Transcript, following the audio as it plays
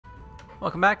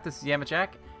Welcome back, this is Yamajac.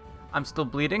 I'm still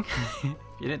bleeding. If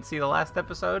you didn't see the last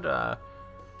episode,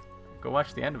 go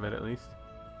watch the end of it at least.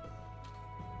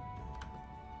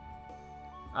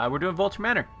 We're doing Vulture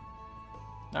Manor.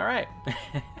 Alright.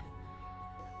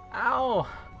 Ow!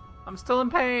 I'm still in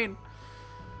pain!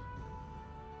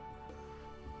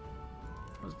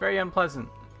 It was very unpleasant.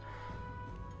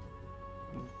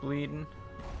 Bleeding.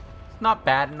 It's not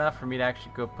bad enough for me to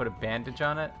actually go put a bandage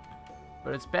on it.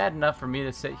 But it's bad enough for me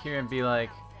to sit here and be like,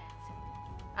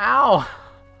 ow!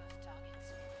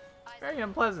 It's very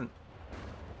unpleasant.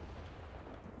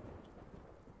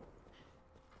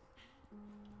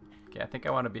 Okay, I think I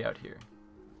want to be out here.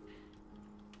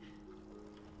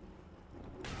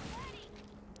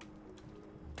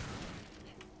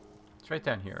 It's right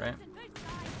down here, right?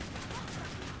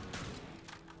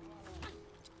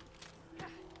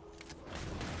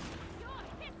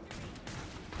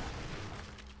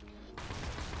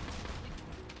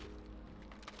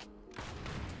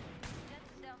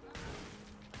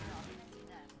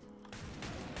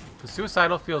 The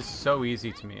suicidal feels so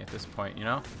easy to me at this point, you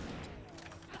know?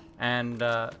 And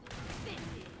Hell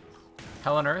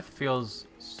on Earth feels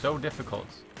so difficult.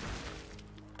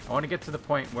 I want to get to the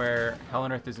point where Hell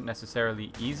on Earth isn't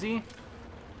necessarily easy,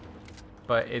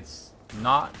 but it's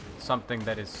not something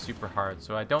that is super hard.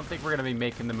 So I don't think we're going to be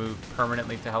making the move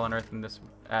permanently to Hell on Earth in this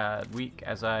week,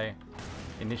 as I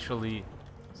initially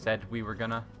said we were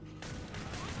gonna.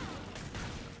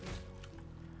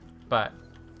 But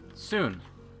soon.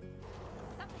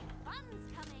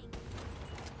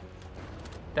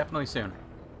 Definitely soon.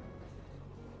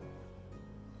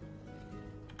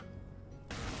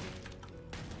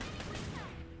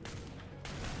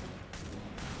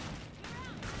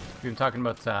 We've been talking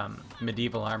about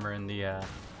medieval armor in the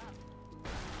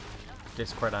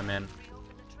Discord I'm in.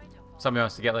 Somebody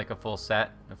wants to get like a full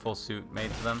set, a full suit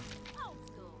made to them.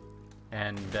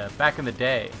 And back in the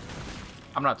day,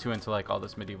 I'm not too into like all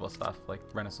this medieval stuff, like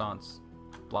Renaissance,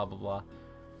 blah blah blah.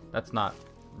 That's not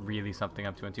really something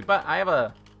I'm too into. But I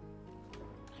have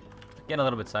getting a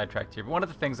little bit sidetracked here, but one of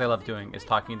the things I love doing is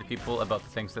talking to people about the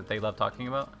things that they love talking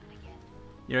about.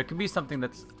 You know, it can be something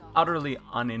that's utterly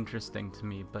uninteresting to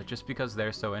me, but just because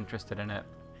they're so interested in it,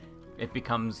 it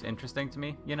becomes interesting to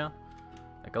me, you know?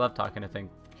 Like, I love talking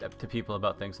to people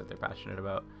about things that they're passionate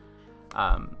about.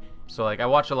 So, like, I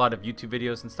watch a lot of YouTube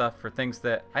videos and stuff for things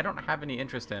that I don't have any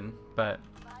interest in, but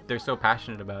they're so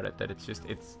passionate about it that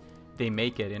they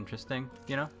make it interesting,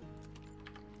 you know?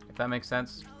 If that makes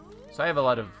sense. So I have a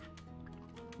lot of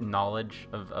knowledge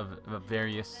of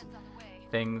various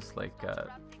things, like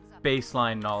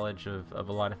baseline knowledge of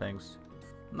a lot of things.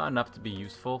 Not enough to be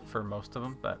useful for most of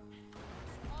them, but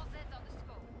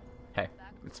hey,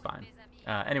 it's fine.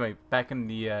 Anyway, back in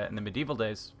the medieval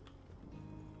days,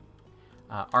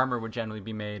 armor would generally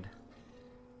be made.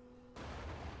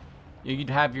 You'd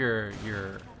have your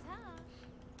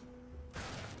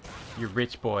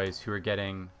rich boys who are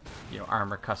getting, you know,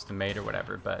 armor custom made or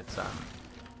whatever, but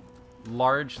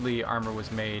largely armor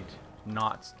was made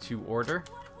not to order.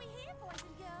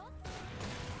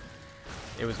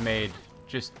 It was made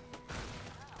just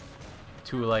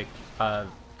to like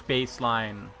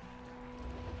baseline,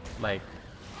 like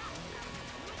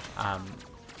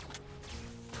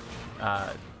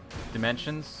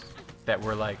dimensions that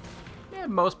were like, yeah,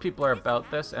 most people are about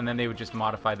this, and then they would just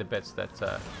modify the bits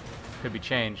that could be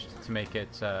changed to make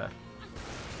it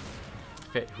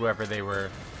fit whoever they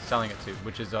were selling it to,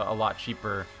 which is a lot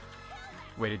cheaper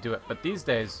way to do it. But these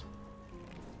days,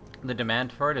 the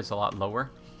demand for it is a lot lower,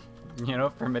 you know,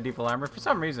 for medieval armor for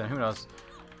some reason. Who knows?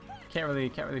 Can't really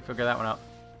figure that one out.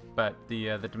 But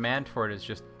the demand for it is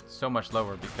just so much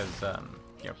lower because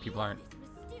you know, people aren't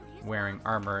wearing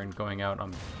armor and going out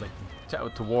on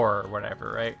like to war or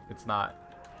whatever, right? That's not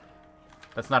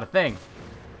a thing.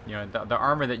 You know, the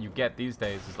armor that you get these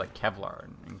days is like Kevlar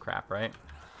and crap, right?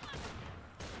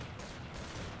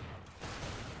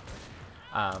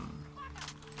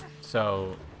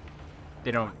 So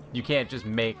you can't just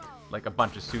make like a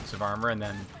bunch of suits of armor and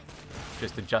then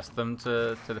just adjust them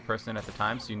to the person at the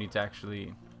time. So you need to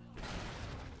actually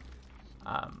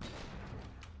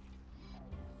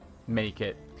make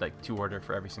it like to order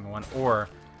for every single one, or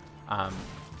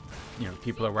you know,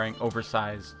 people are wearing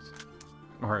oversized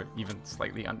or even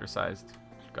slightly undersized,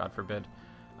 God forbid,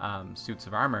 suits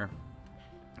of armor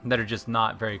that are just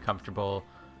not very comfortable,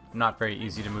 not very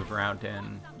easy to move around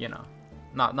in, you know.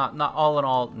 Not all in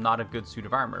all, not a good suit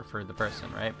of armor for the person,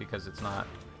 right? Because it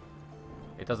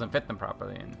doesn't fit them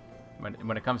properly. And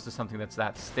when it comes to something that's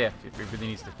that stiff, it really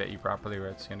needs to fit you properly, or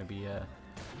it's going to be a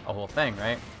whole thing,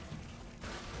 right?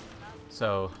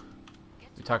 So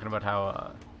we're talking about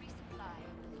how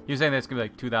He was saying that it's gonna be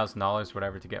like $2,000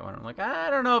 whatever to get one. I'm like, I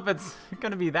don't know if it's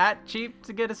gonna be that cheap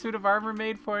to get a suit of armor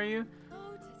made for you.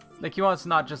 Like, he wants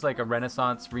not just like a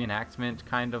Renaissance reenactment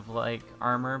kind of like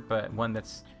armor, but one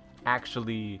that's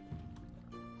actually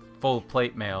full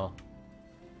plate mail,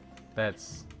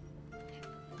 that's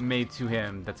made to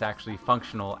him, that's actually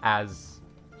functional as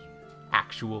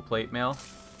actual plate mail.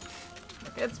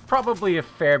 Like, it's probably a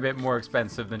fair bit more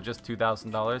expensive than just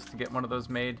 $2,000 to get one of those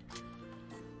made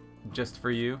just for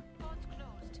you.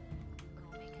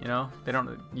 You know, they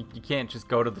don't. You can't just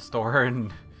go to the store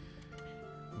and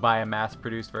buy a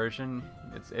mass-produced version.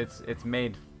 It's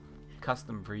made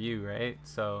custom for you, right?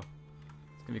 So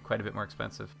it's gonna be quite a bit more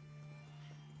expensive.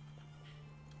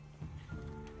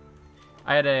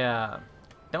 I had a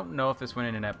don't know if this went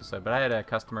in an episode, but I had a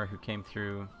customer who came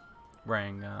through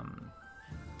wearing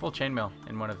full chainmail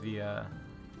in one of the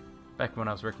back when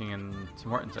I was working in Tim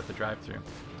Hortons at the drive-thru.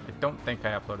 I don't think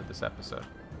I uploaded this episode.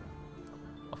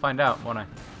 I'll find out, won't I?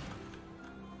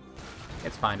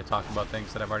 It's fine to talk about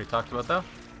things that I've already talked about, though.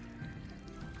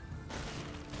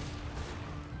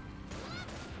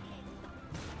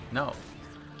 No.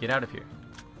 Get out of here.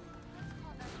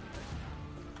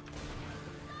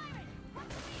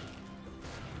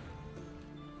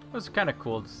 It was kind of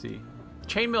cool to see.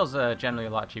 Chainmail's generally a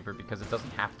lot cheaper because it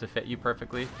doesn't have to fit you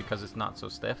perfectly because it's not so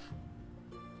stiff.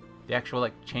 The actual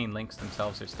like chain links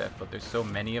themselves are stiff, but there's so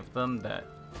many of them that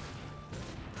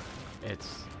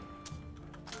it's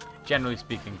generally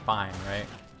speaking fine, right?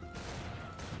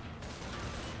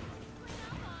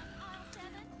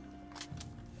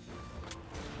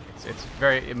 It's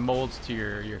very, it molds to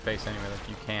your face anyway. Like,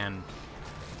 you can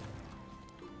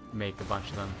make a bunch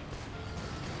of them,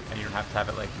 and you don't have to have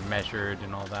it like measured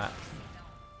and all that,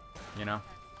 you know.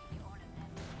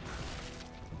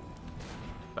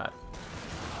 But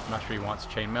I'm not sure he wants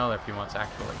chainmail or if he wants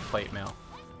actual like plate mail.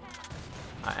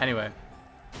 Anyway,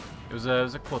 it was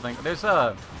a cool thing. There's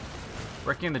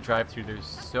working in the drive-thru. There's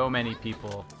so many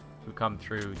people who come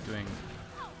through doing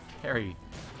very.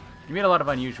 You meet a lot of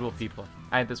unusual people.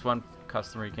 I had this one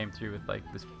customer who came through with like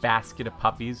this basket of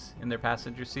puppies in their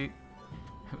passenger seat.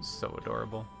 It was so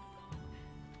adorable.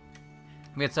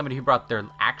 We had somebody who brought their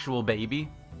actual baby.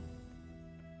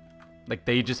 Like,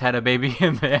 they just had a baby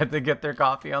and they had to get their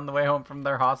coffee on the way home from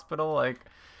their hospital. Like,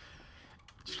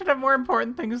 you should have more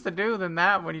important things to do than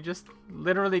that when you just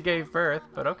literally gave birth,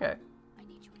 but okay.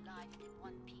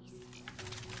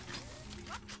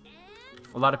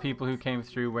 A lot of people who came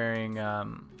through wearing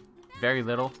very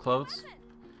little clothes.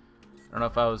 I don't know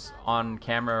if I was on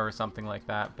camera or something like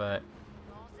that, but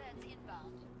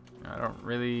I don't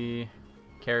really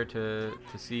care to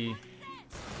see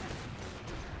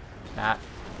that.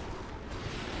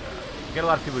 You get a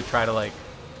lot of people who try to like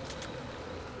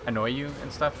annoy you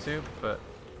and stuff too, but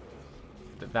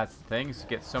that's the thing, is you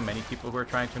get so many people who are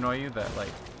trying to annoy you that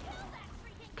like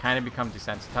kind of become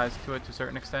desensitized to it to a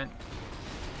certain extent.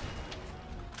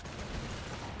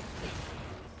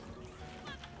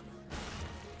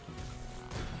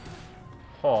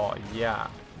 Oh yeah,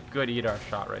 good EDAR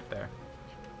shot right there.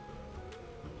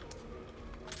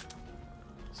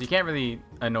 So you can't really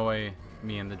annoy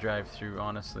me in the drive-thru,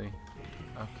 honestly.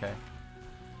 Okay.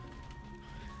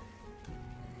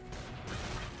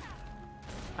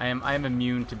 I am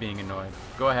immune to being annoyed.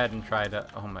 Go ahead and try to.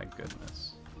 Oh my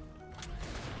goodness.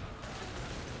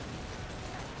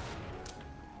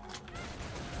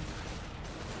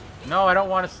 No, I don't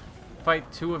want to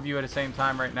fight two of you at the same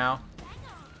time right now.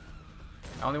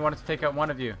 I only wanted to take out one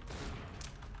of you.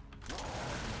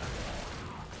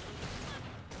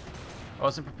 I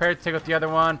wasn't prepared to take out the other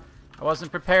one. I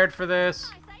wasn't prepared for this.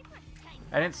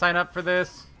 I didn't sign up for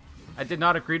this. I did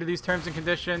not agree to these terms and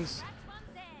conditions.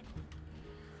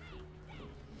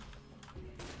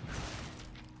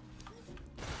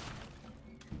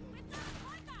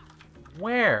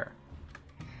 Where?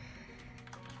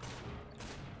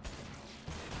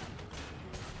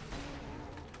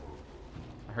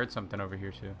 I heard something over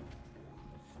here too.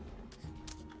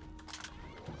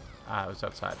 Ah, it was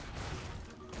outside.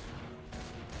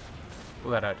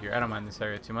 Pull that out here. I don't mind this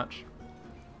area too much.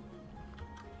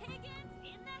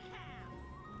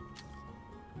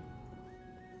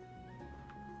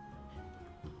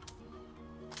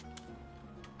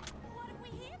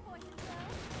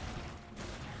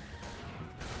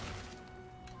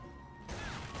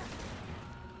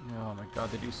 Oh my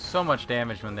god, they do so much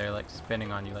damage when they're like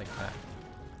spinning on you like that.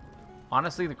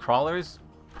 Honestly, the crawlers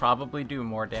probably do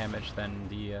more damage than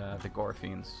the gore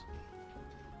fiends.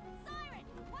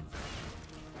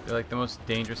 They're like the most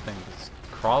dangerous thing.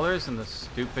 The crawlers and the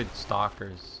stupid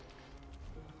stalkers.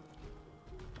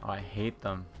 Oh, I hate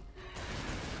them.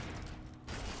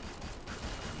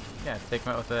 Yeah, take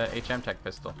him out with a Yamajac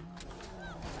pistol.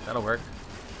 That'll work.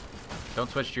 Don't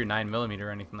switch to your 9mm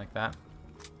or anything like that.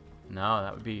 No,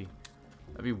 that'd be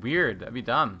weird. That'd be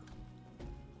dumb.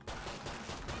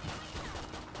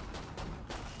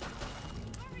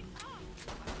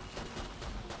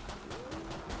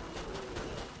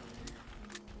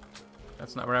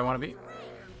 That's not where I want to be.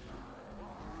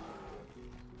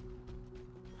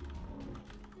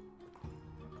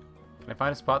 Can I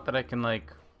find a spot that I can,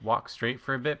 like, walk straight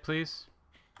for a bit, please?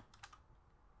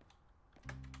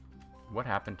 What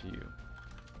happened to you?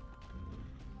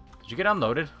 Did you get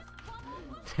unloaded?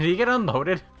 Did he get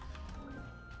unloaded?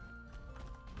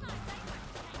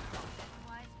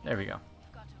 There we go.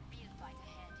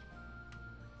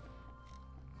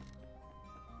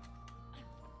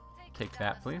 Take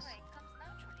that, please.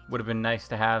 Would have been nice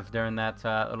to have during that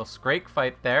little Scrake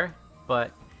fight there,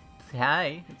 but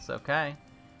hey, it's okay.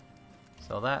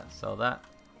 Sell that, sell that.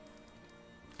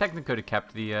 Technically could have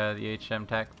kept the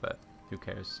Yamajac, but who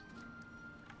cares?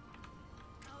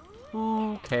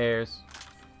 Who cares?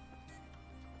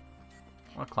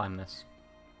 I want to climb this.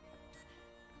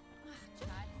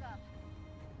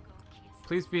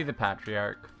 Please be the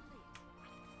Patriarch.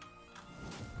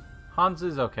 Hans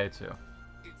is okay too.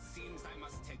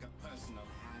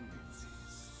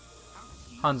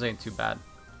 Hans ain't too bad.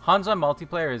 Hans on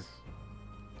multiplayer is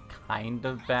kind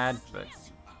of bad, but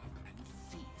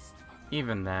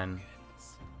even then,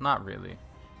 not really.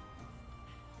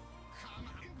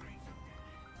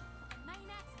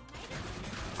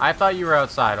 I thought you were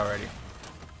outside already.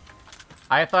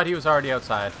 I thought he was already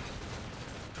outside.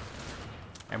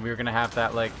 And we were gonna have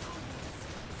that, like,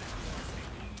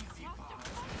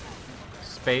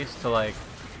 space to, like,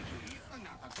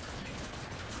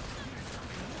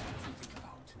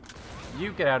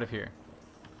 you get out of here.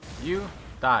 You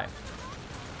die.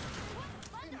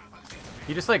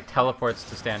 He just, like, teleports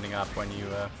to standing up when you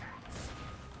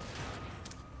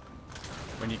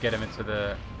get him into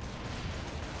the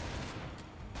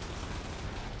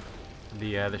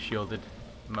shielded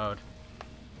mode.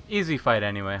 Easy fight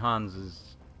anyway. Hans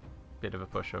is a bit of a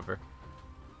pushover.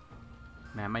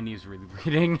 Man, my knee's really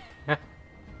bleeding.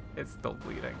 It's still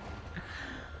bleeding.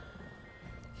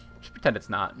 Just pretend it's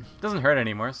not. It doesn't hurt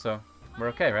anymore, so we're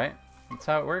okay, right? That's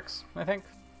how it works, I think.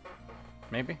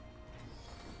 Maybe.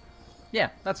 Yeah,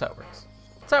 that's how it works.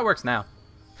 That's how it works now.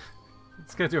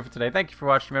 That's gonna do it for today. Thank you for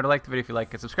watching. Remember to like the video if you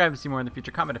like it. Subscribe to see more in the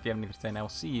future. Comment if you have anything to say, and I will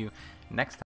see you next time.